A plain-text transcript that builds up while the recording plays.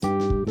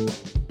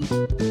Hey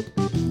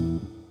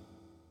everyone,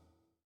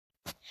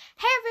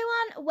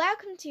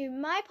 welcome to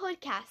my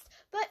podcast,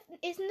 but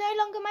it's no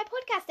longer my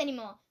podcast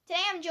anymore. Today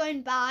I'm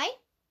joined by...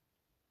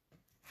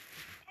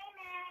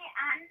 Amy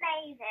and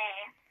Maisie.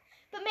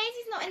 But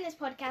Maisie's not in this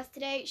podcast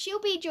today.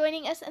 She'll be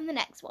joining us in the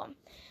next one.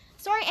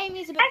 Sorry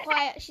Amy's a bit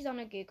quiet, she's on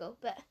her Google,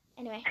 but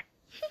anyway.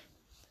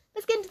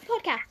 Let's get into the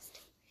podcast.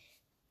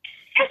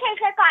 Okay,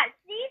 so guys,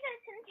 these are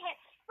some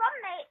tips from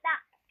me that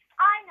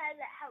I know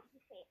that help you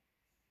sleep.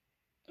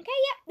 Okay,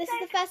 yep, this is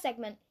the first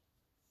segment.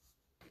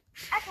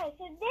 Okay,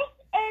 so this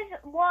is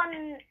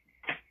one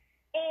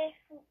if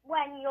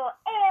when you're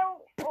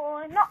ill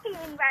or not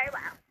feeling very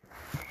well.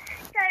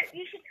 So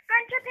you should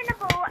scrunch up in a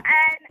ball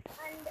and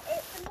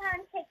it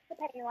sometimes takes the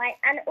pain away,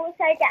 and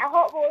also get a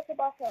hot water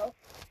bottle,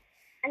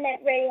 and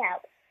it really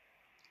helps.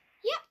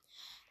 Yep.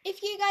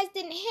 If you guys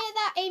didn't hear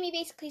that, Amy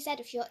basically said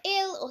if you're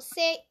ill or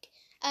sick,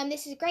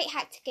 this is a great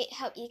hack to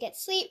help you get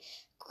sleep.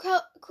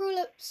 Crawl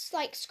up,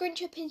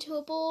 scrunch up into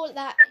a ball,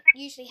 that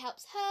usually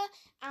helps her,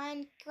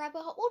 and grab a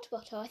hot water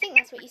bottle. I think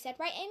that's what you said,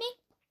 right, Amy?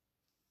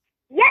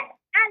 Yes,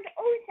 and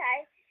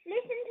also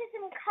listen to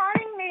some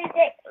calming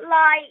music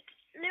like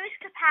Lewis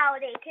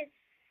Capaldi,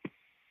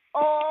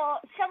 or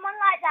someone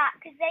like that,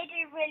 because they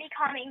do really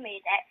calming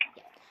music.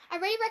 I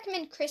really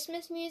recommend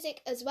Christmas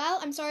music as well.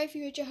 I'm sorry if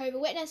you're a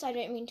Jehovah's Witness, I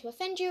don't mean to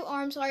offend you, or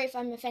I'm sorry if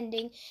I'm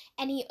offending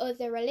any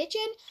other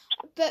religion,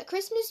 but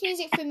Christmas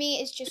music for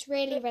me is just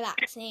really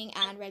relaxing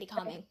and really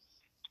calming.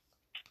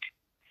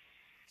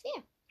 So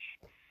yeah.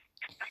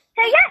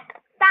 So yes,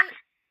 that's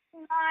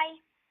my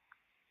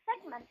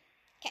segment.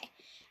 Okay,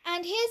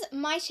 and here's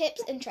my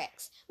tips and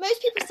tricks.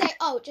 Most people say,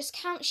 oh, just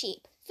count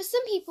sheep. For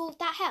some people,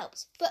 that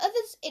helps. For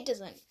others, it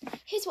doesn't.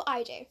 Here's what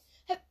I do.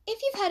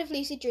 If you've heard of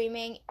lucid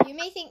dreaming, you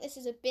may think this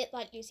is a bit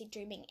like lucid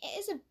dreaming. It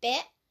is a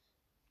bit,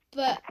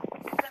 but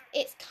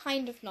it's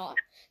kind of not.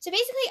 So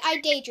basically, I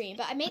daydream,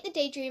 but I make the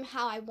daydream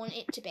how I want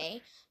it to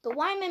be. But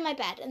while I'm in my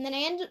bed, and then I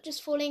end up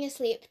just falling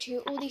asleep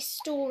to all these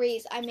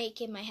stories I make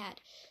in my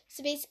head.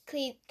 So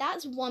basically,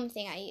 that's one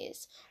thing I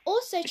use.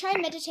 Also, try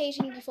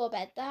meditating before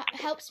bed. That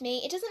helps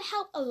me. It doesn't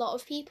help a lot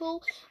of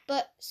people,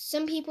 but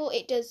some people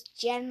it does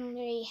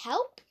generally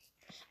help.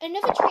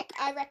 Another trick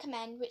I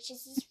recommend, which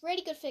is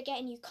really good for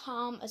getting you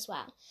calm as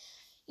well.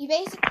 You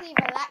basically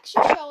relax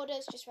your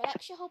shoulders, just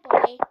relax your whole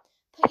body,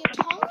 put your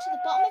tongue to the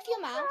bottom of your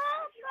mouth,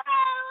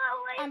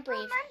 and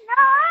breathe.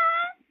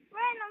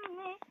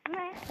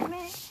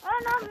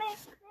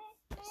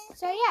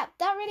 So yeah,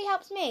 that really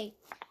helps me.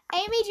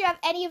 Amy, do you have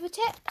any other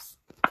tips?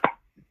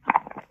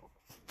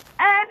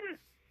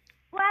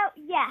 Well,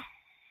 yes.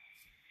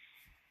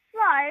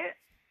 So,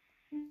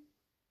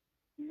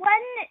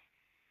 when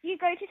you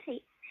go to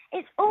sleep,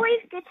 it's always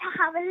good to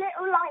have a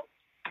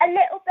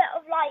little bit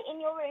of light in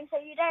your room so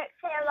you don't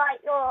feel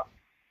like you're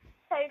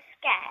so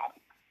scared.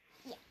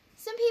 Yeah.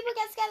 Some people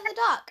get scared of the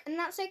dark, and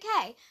that's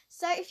okay.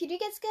 So if you do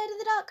get scared of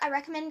the dark, I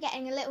recommend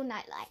getting a little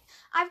nightlight.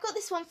 I've got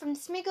this one from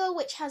Smiggle,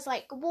 which has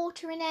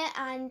water in it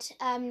and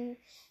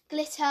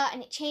glitter,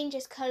 and it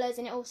changes colours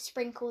and it all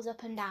sprinkles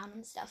up and down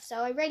and stuff. So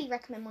I really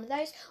recommend one of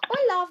those. Or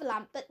a lava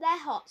lamp, but they're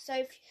hot. So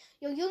if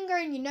you're younger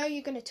and you know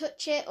you're going to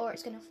touch it or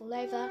it's going to fall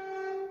over.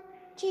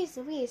 Jeez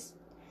Louise.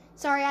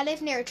 Sorry, I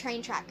live near a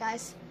train track,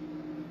 guys.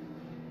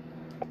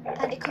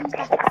 And it comes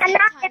back at the same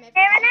time every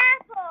near an day.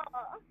 airport.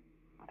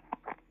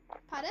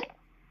 Pardon?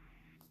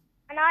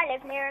 And I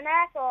live near an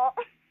airport.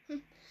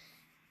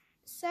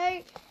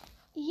 So,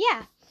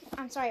 yeah.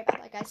 I'm sorry about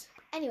that, guys.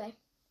 Anyway,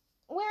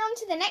 we're on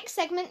to the next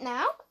segment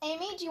now.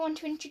 Amy, do you want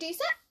to introduce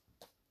it?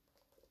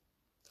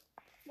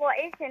 What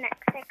is the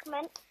next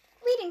segment?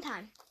 Reading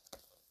time.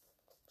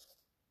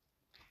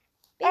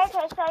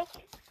 Okay, so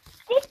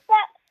this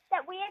book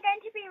that we are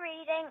going to be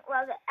reading,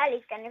 well, that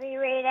Ellie's going to be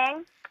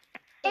reading,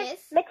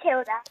 is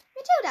Matilda.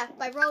 Matilda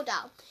by Roald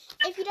Dahl.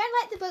 If you don't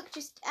like the book,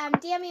 just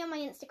DM me on my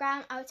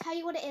Instagram. I'll tell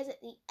you what it is at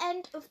the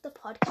end of the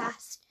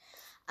podcast.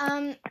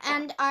 And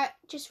I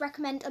just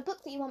recommend a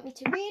book that you want me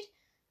to read.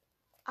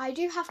 I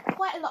do have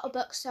quite a lot of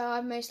books, so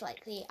I'm going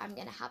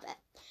to have it.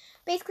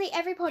 Basically,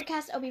 every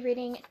podcast I'll be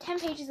reading 10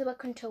 pages of the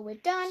book until we're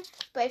done.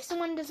 But if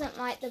someone doesn't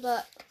like the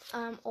book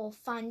or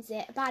finds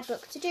it a bad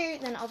book to do,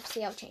 then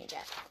obviously I'll change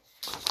it.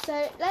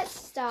 So let's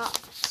start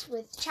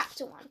with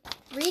chapter 1,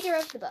 Reader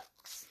of the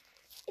Books.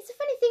 It's a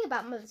funny thing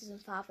about mothers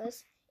and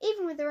fathers.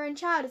 Even with their own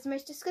child as the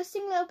most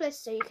disgusting little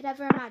blister you could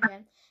ever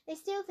imagine, they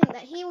still think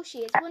that he or she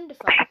is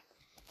wonderful.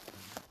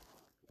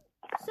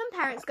 Some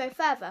parents go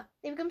further.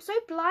 They become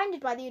so blinded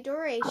by the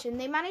adoration,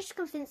 they manage to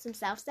convince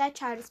themselves their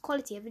child has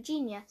quality of a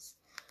genius.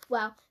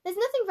 Well, there's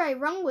nothing very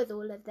wrong with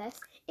all of this.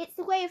 It's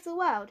the way of the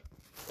world.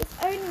 It's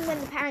only when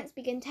the parents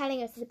begin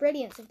telling us the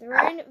brilliance of their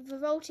own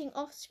revolting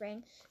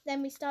offspring,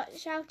 then we start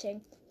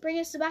shouting, "Bring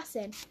us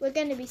Sebastian, we're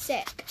going to be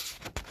sick."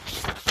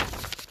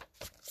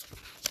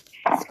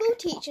 School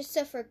teachers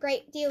suffer a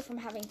great deal from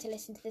having to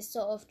listen to this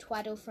sort of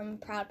twaddle from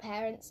proud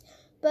parents,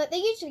 but they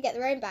usually get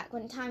their own back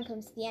when time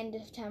comes to the end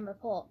of term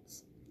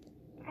reports.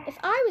 If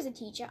I was a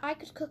teacher, I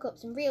could cook up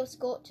some real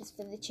scorchers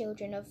for the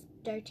children of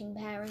doting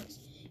parents.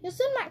 Your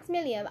son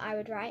Maximilian, I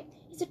would write,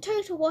 is a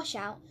total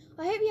washout.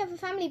 I hope you have a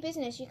family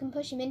business you can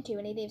push him into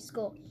when he leaves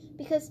school,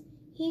 because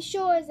he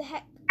sure as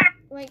heck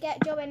won't get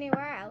a job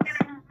anywhere else.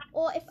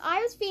 Or if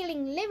I was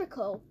feeling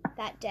lyrical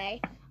that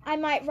day, I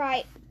might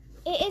write,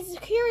 it is a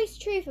curious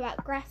truth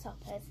about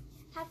grasshoppers.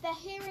 Have their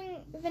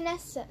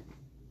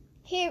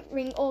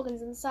hearing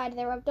organs on the side of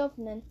their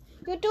abdomen.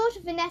 Your daughter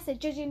Vanessa,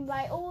 judging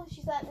by all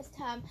she's learnt this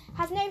term,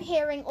 has no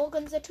hearing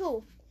organs at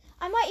all.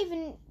 I might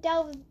even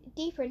delve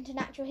deeper into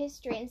natural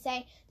history and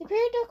say the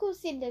periodical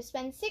cinder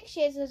spends 6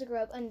 years as a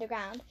grub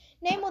underground,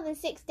 no more than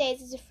 6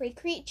 days as a free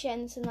creature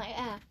in the sunlight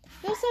air.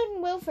 Your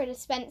son Wilfred has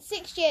spent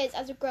 6 years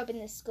as a grub in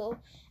this school,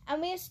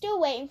 and we are still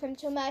waiting for him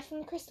to emerge from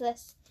the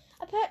chrysalis.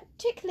 A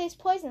particularly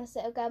poisonous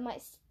little girl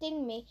might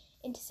sting me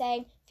into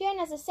saying Fiona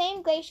has the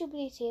same glacial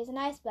beauty as an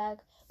iceberg,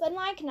 but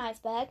unlike an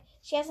iceberg,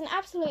 she has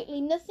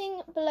absolutely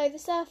nothing below the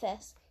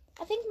surface.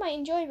 I think I might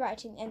enjoy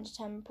writing end of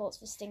term reports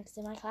for stinkers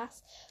in my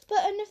class, but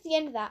at the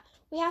end of that,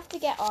 we have to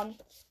get on.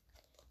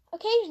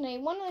 Occasionally,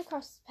 one of the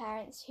cross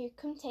parents who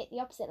come take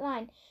the opposite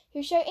line,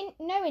 who show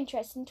no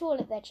interest at all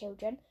at their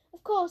children.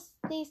 Of course,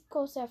 these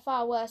courses are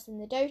far worse than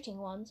the doting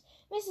ones.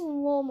 Mrs.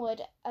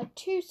 Wormwood are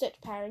 2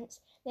 such parents.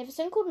 They have a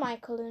son called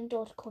Michael and a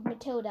daughter called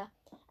Matilda,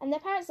 and their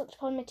parents looked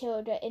upon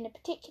Matilda in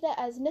particular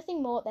as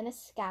nothing more than a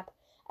scab.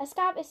 A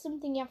scab is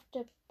something you have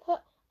to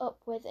put up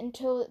with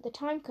until the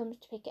time comes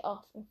to pick it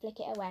off and flick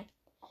it away.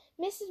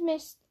 Mr.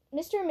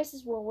 and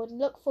Mrs. Wormwood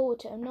look forward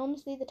to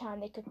enormously the time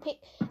they could pick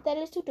their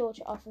little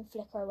daughter off and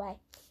flick her away,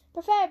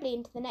 preferably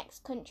into the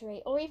next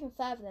country, or even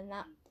further than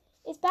that.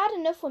 It's bad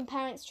enough when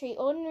parents treat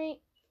ordinary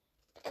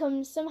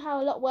becomes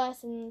somehow a lot worse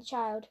than the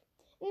child.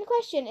 And the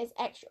question is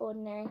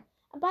extraordinary,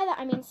 and by that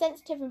I mean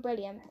sensitive and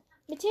brilliant.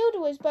 Matilda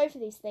was both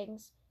of these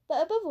things,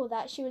 but above all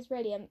that she was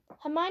brilliant.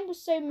 Her mind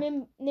was so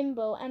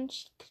nimble, and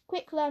she could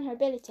quick learn her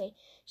ability.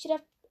 She'd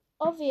have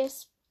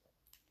obvious,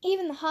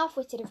 even the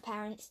half-witted of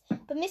parents,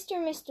 but Mr.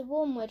 and Mr.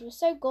 Wormwood were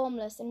so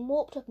gormless and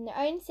warped up in their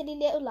own silly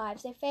little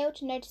lives they failed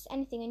to notice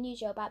anything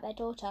unusual about their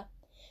daughter.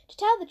 To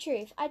tell the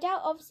truth, I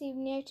doubt obviously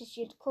noticed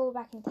she'd crawl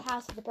back into the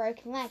house with a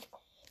broken leg.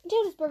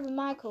 Matilda's brother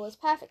Michael was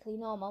perfectly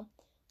normal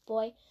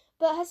boy,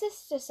 but her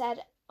sister said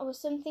it was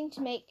something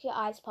to make your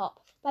eyes pop.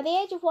 By the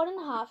age of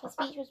 1.5, her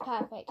speech was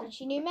perfect, and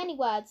she knew many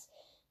words,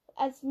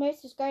 as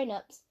most as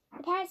grown-ups.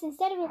 The parents,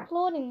 instead of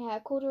applauding her,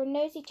 called her a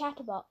nosy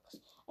chatterbox,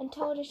 and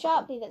told her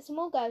sharply that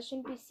small girls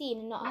shouldn't be seen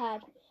and not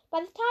heard.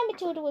 By the time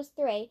Matilda was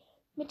 3,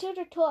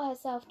 Matilda taught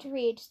herself to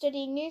read,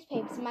 studying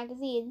newspapers and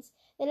magazines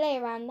that lay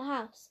around the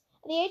house.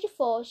 At the age of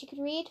 4, she could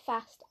read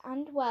fast,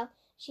 and, well,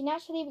 she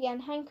naturally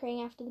began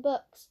hankering after the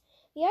books.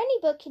 The only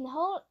book in the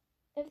whole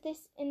of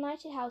this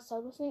enlightened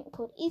household was something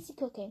called Easy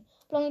Cooking,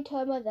 belonging to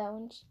her mother.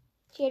 When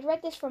she had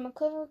read this from a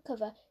cover to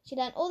cover, she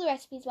learned all the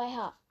recipes by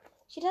heart.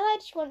 She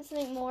decided she wanted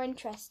something more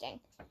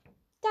interesting.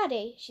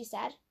 "Daddy," she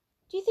said,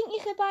 "do you think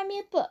you could buy me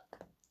a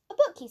book?" "A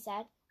book?" he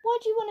said.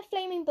 "What do you want a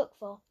flaming book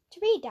for?" "To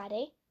read,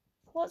 Daddy."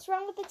 "What's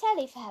wrong with the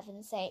telly, for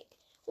heaven's sake?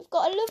 We've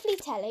got a lovely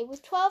telly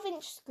with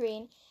 12-inch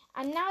screen,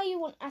 and now you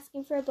want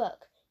asking for a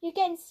book. You're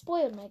getting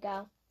spoiled, my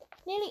girl."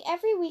 Nearly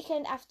every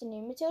weekend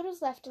afternoon, Matilda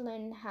was left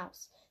alone in the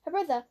house. Her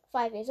brother,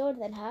 5 years older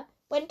than her,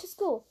 went to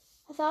school.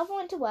 Her father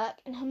went to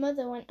work, and her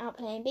mother went out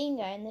playing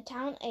bingo in the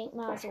town 8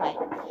 miles away.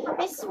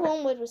 Mrs.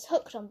 Wormwood was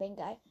hooked on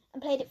bingo,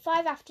 and played it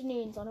 5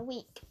 afternoons on a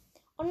week.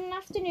 On an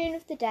afternoon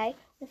of the day,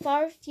 when her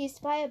father refused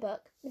to buy a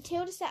book,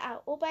 Matilda set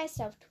out all by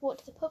herself to walk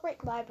to the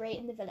public library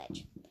in the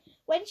village.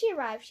 When she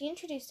arrived, she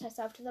introduced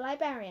herself to the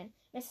librarian,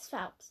 Mrs.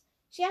 Phelps.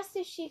 She asked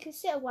if she could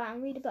sit a while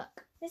and read a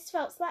book. Mrs.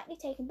 Phelps, slightly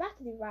taken back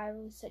at the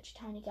arrival of such a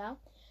tiny girl,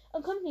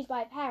 accompanied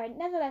by a parent,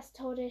 nevertheless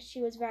told her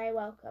she was very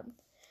welcome.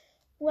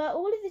 "Were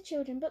all of the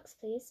children books,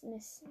 please?"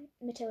 Miss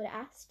Matilda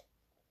asked.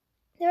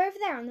 "They're over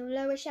there on the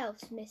lower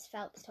shelves," Miss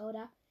Phelps told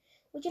her.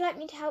 "Would you like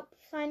me to help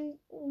find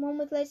one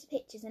with loads of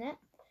pictures in it?"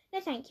 "No,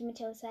 thank you,"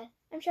 Matilda said.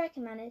 "I'm sure I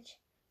can manage."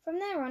 From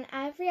there on,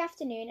 every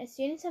afternoon, as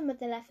soon as her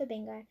mother left for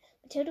bingo,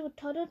 Matilda would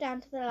toddle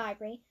down to the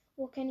library,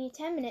 walk only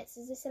 10 minutes,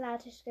 as this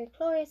allowed her to go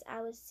glorious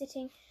hours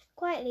sitting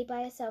quietly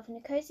by herself in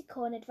a cosy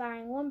corner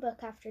devouring one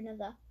book after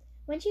another.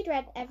 When she'd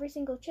read every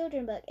single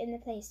children's book in the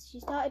place, she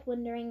started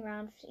wandering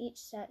round for each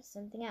search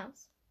something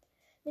else.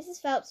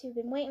 Mrs. Phelps, who had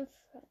been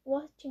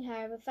watching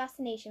her with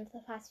fascination for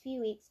the past few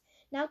weeks,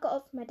 now got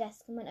up from her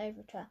desk and went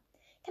over to her.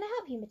 "Can I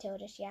help you,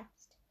 Matilda?" she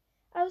asked.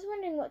 "I was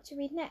wondering what to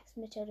read next,"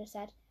 Matilda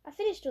said. "I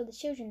finished all the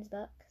children's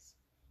books."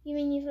 "You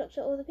mean you've looked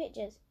at all the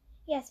pictures?"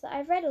 "Yes, but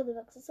I've read all the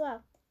books as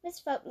well." Miss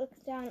Phelps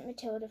looked down at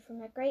Matilda from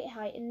her great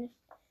height and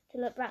to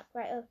look back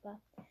right up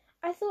her.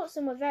 "I thought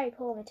some were very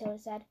poor," Matilda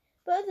said,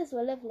 "but others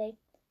were lovely.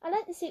 I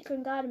liked The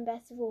Secret Garden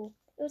best of all.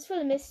 It was full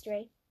of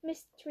mystery.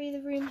 Mystery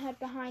the room had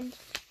behind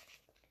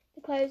the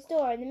closed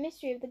door, and the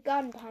mystery of the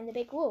garden behind the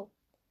big wall."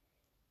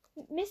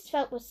 Miss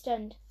Phelps was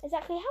stunned.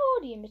 "Exactly how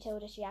old are you,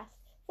 Matilda?" she asked.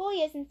 4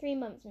 years and 3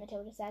 months,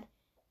 Matilda said.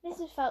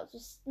 Mrs. Phelps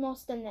was more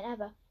stunned than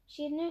ever.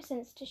 She had no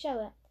sense to show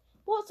it.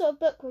 "What sort of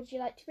book would you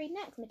like to read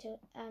next?"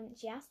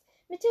 she asked.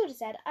 Matilda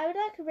said, "I would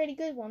like a really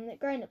good one that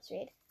grown-ups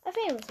read. A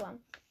famous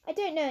one. I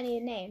don't know any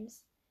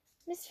names."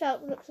 Miss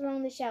Phelps looked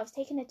along the shelves,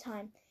 taking her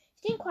time.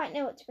 She didn't quite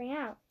know what to bring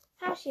out.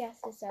 How, she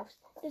asked herself,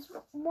 does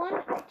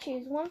one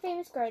choose one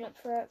famous grown-up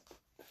for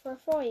a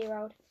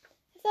 4-year-old?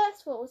 Her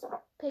first thought was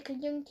pick a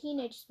young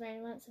teenage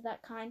romance of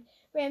that kind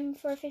written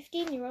for a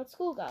 15-year-old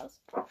schoolgirls.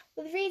 But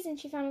the reason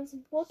she found was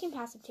walking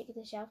past a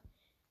particular shelf.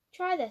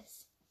 Try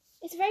this.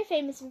 It's very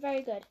famous and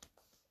very good.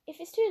 If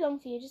it's too long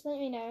for you, just let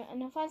me know,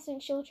 and I'll find something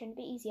shorter and a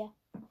bit easier.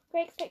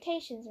 Great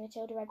Expectations,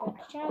 Matilda read by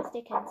Charles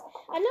Dickens.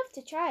 I'd love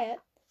to try it.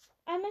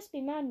 I must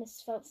be mad,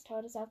 Mrs. Phelps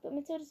told herself, but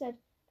Matilda said,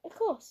 of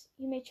course,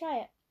 you may try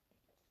it.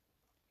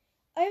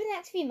 Over the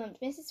next few months,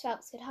 Mrs.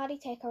 Phelps could hardly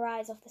take her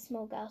eyes off the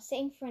small girl,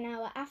 sitting for an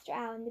hour after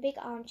hour in the big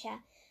armchair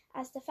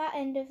at the far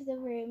end of the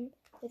room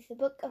with the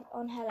book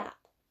on her lap.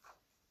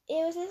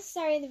 It was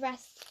necessary the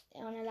rest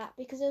on her lap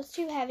because it was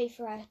too heavy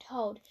for her to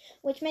hold,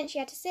 which meant she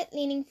had to sit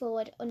leaning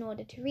forward in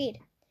order to read.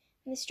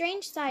 And the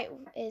strange sight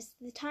is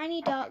the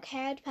tiny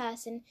dark-haired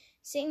person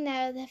sitting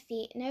there with her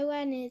feet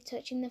nowhere near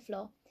touching the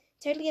floor,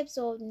 totally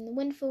absorbed in the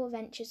wonderful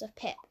adventures of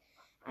Pip,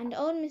 and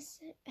old Miss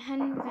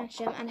Hen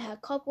Vansham and her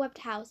cobwebbed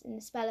house in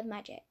the spell of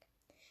magic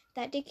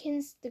that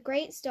Dickens, the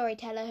great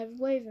storyteller, had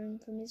woven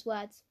from his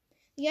words.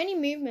 The only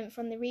movement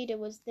from the reader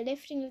was the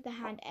lifting of the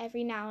hand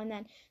every now and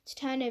then to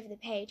turn over the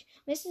page.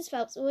 Mrs.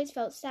 Phelps always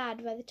felt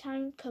sad by the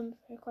time would come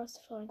across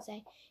the floor and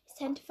say, "It's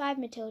 10 to 5,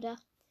 Matilda."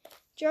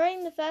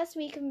 During the first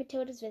week of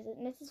Matilda's visit,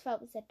 Mrs.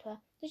 Phelps said to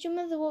her, "Does your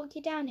mother walk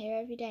you down here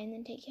every day and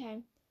then take you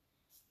home?"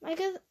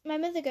 My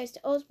mother goes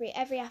to Aylesbury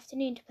every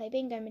afternoon to play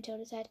bingo,"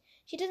 Matilda said.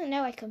 "She doesn't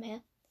know I come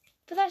here."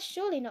 "But that's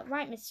surely not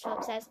right," Mrs.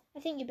 Phelps says.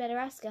 "I think you'd better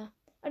ask her."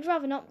 "I'd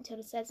rather not,"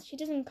 Matilda says. "She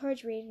doesn't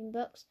encourage reading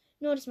books,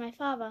 nor does my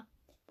father."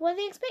 "But what do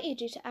they expect you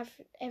to do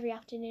every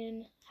afternoon in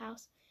the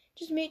house?"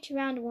 "Just mooch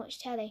around and watch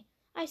telly."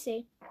 "I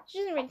see. She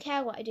doesn't really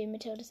care what I do,"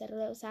 Matilda said a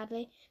little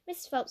sadly.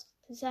 Mrs. Phelps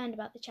was concerned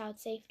about the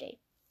child's safety.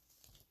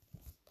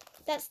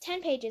 That's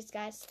 10 pages,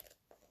 guys.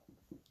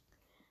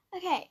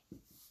 Okay,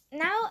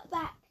 now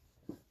back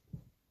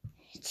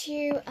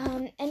to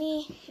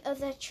any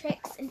other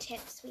tricks and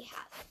tips we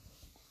have.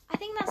 I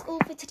think that's all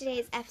for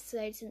today's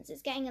episode since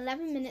it's getting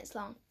 11 minutes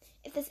long.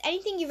 If there's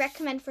anything you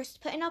recommend for us to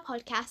put in our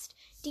podcast,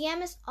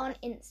 DM us on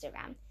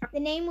Instagram. The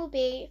name will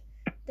be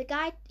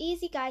the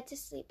Easy Guide to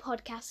Sleep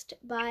podcast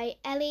by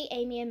Ellie,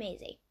 Amy and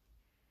Maisie.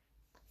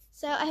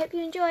 So I hope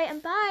you enjoy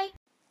and bye!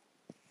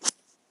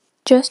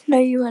 Just know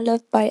you are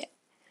loved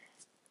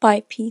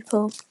by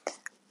people,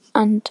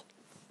 and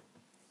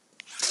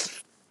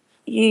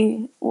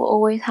you will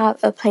always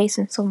have a place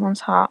in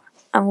someone's heart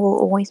and will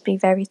always be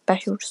very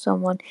special to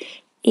someone,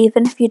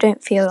 even if you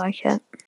don't feel like it.